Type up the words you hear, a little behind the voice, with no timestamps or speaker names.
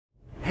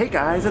Hey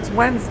guys, it's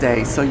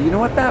Wednesday, so you know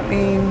what that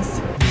means.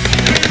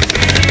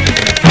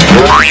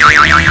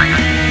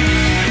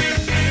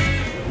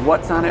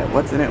 What's on it,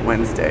 what's in it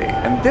Wednesday.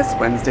 And this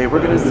Wednesday,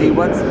 we're gonna see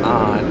what's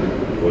on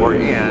or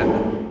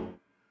in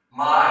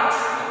my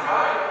train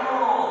ride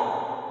home.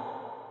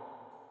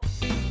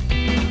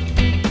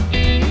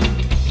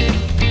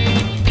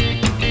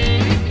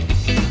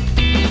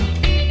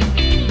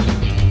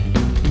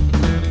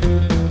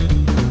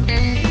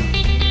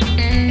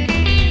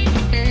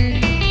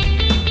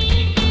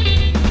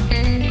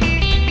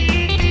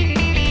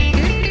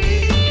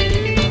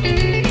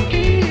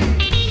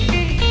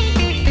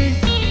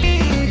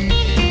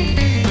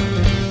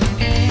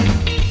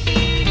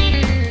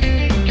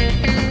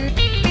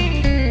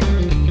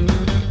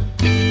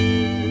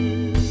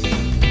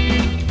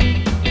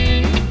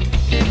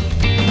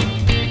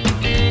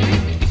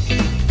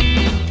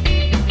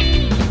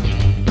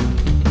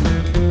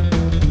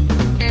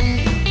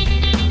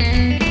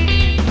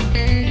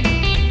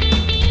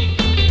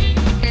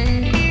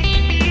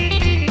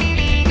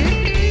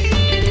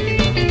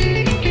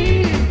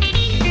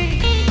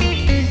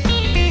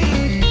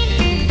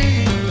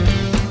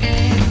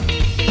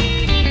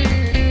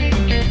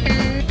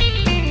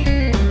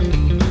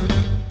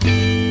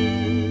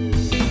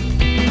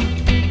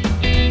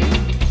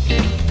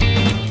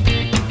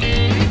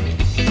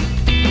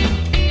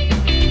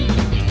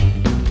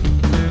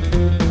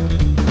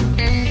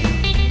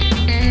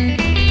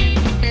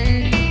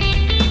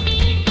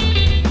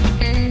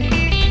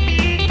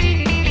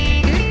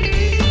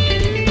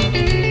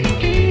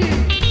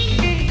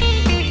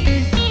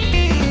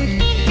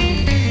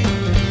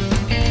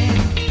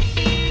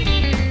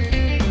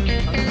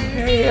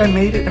 I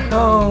made it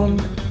home.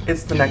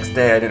 It's the next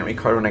day. I didn't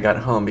record when I got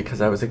home because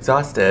I was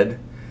exhausted.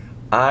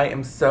 I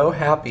am so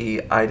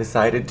happy I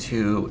decided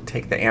to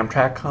take the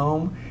Amtrak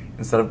home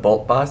instead of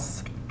Bolt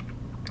bus.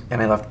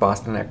 And I left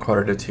Boston at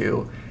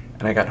 1:45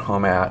 and I got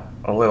home at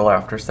a little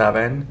after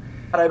 7.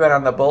 Had I been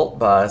on the Bolt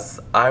bus,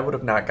 I would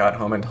have not got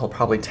home until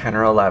probably 10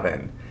 or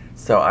 11.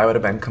 So I would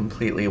have been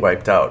completely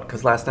wiped out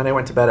because last night I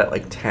went to bed at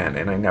like 10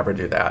 and I never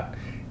do that.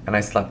 And I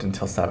slept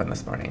until 7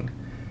 this morning.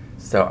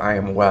 So I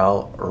am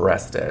well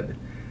rested.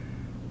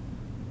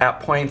 At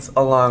points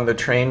along the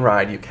train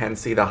ride, you can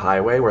see the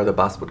highway where the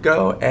bus would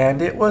go, and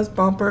it was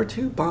bumper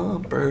to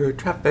bumper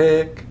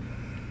traffic.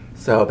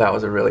 So that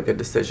was a really good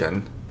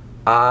decision.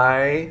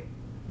 I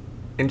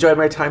enjoyed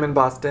my time in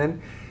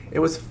Boston. It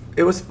was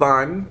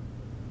fun.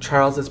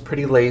 Charles is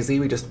pretty lazy.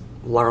 We just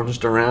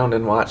lounged around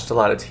and watched a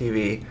lot of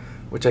TV,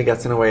 which I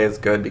guess in a way is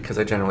good because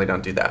I generally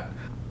don't do that.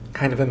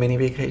 Kind of a mini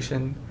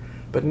vacation.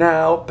 But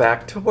now,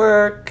 back to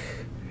work.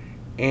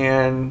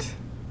 And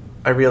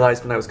I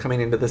realized when I was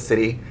coming into the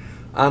city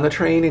on the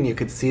train and you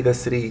could see the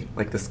city,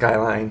 like the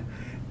skyline.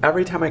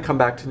 Every time I come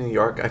back to New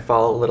York, I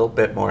fall a little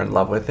bit more in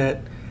love with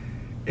it.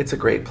 It's a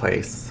great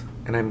place,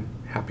 and I'm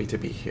happy to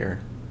be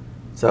here.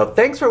 So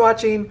thanks for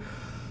watching.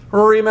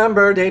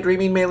 Remember,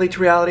 daydreaming may lead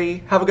to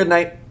reality. Have a good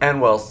night, and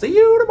we'll see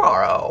you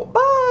tomorrow.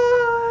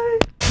 Bye!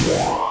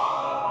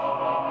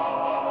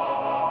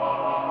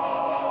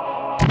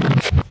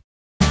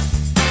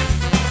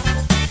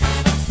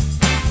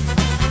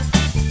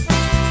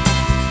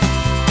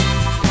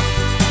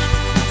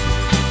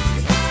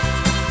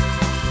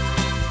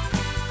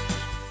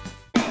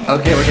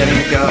 Okay, we're getting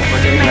to go.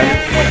 We're getting ready.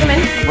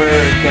 We're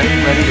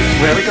getting ready to.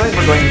 Where are we going?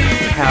 We're going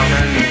to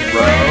Towner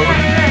Road.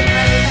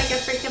 Like a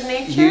freak of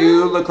nature.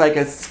 You look like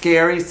a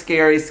scary,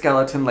 scary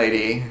skeleton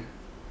lady.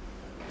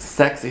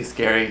 Sexy,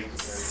 scary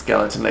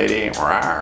skeleton lady. Rawr.